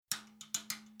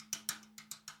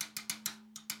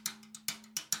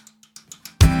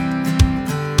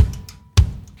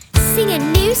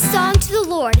new song to the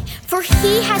Lord, for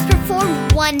he has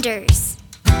performed wonders.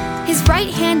 His right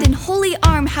hand and holy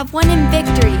arm have won him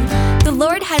victory. The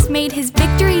Lord has made his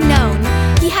victory known.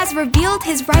 He has revealed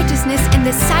his righteousness in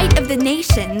the sight of the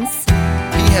nations.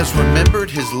 He has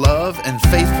remembered his love and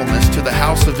faithfulness to the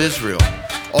house of Israel.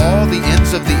 All the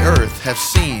ends of the earth have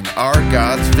seen our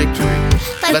God's victory.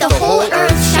 Let the whole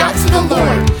earth shout to the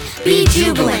Lord. Be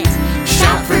jubilant,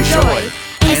 shout for joy,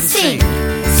 and sing.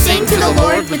 Sing to the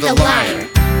Lord with the lyre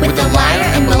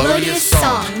and melodious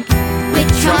song, with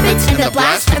trumpets and the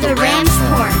blast of the ram's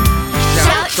horn.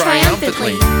 Shout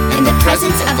triumphantly in the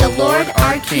presence of the Lord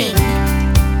our King.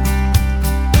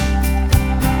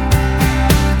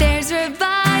 There's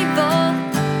revival,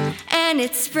 and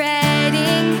it's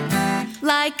spreading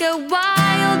like a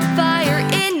wildfire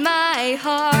in my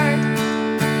heart.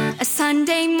 A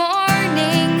Sunday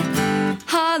morning,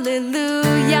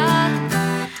 hallelujah,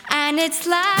 and it's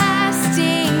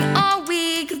lasting all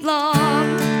week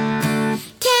long.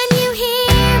 Can you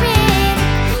hear it?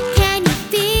 Can you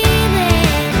feel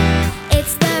it?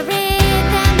 It's the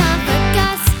rhythm of a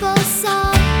gospel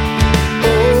song.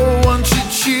 Oh, once you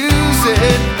choose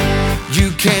it,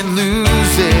 you can't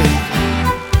lose it.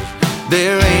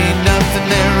 There ain't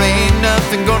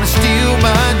nothing gonna steal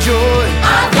my joy.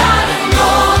 I've got an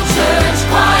old church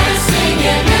choir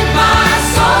singing in my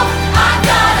soul. I've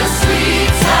got a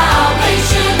sweet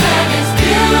salvation and it's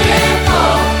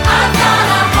beautiful. I've got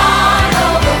a heart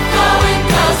overflowing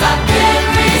 'cause I've been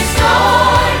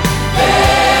restored.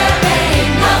 There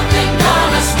ain't nothing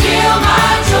gonna steal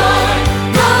my joy.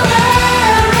 No,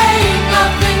 there ain't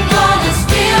nothing gonna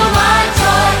steal my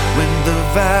joy. When the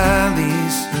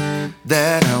valleys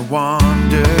that I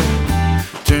wander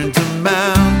turn to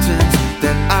mountains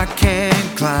that I can't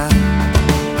climb.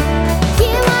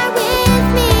 You are with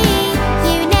me,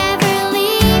 you never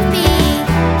leave me.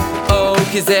 Oh,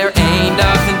 'cause there ain't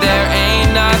nothing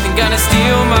gonna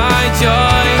steal my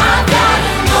joy. I've got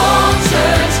an old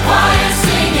church choir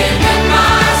singing in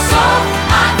my soul.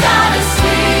 I've got a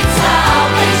sweet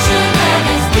salvation and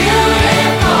it's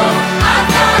beautiful. I've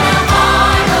got a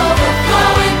heart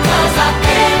overflowing 'cause I've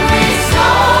been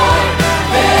restored.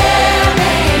 There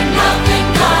ain't nothing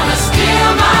gonna steal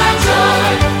my joy.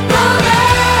 No,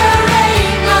 there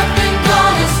ain't nothing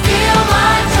gonna steal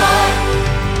my joy.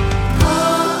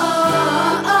 Oh,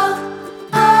 oh, oh,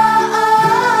 oh, oh,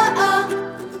 oh,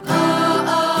 oh,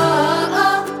 oh, oh,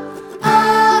 oh.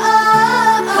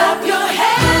 Clap your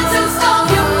hands and stomp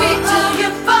your feet till you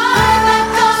find that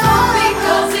gospel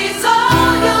because he's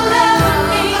all you'll ever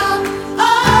need.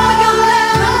 All you'll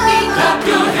ever need. Clap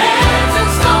your hands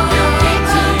and stomp your feet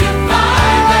till you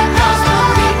find that gospel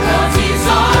because he's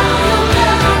all you'll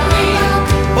ever need.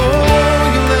 All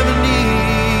you'll ever need.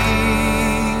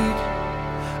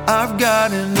 I've got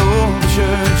an old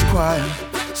church choir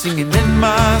singing in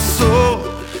my soul.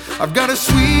 I've got a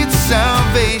sweet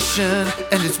salvation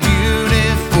and it's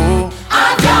beautiful.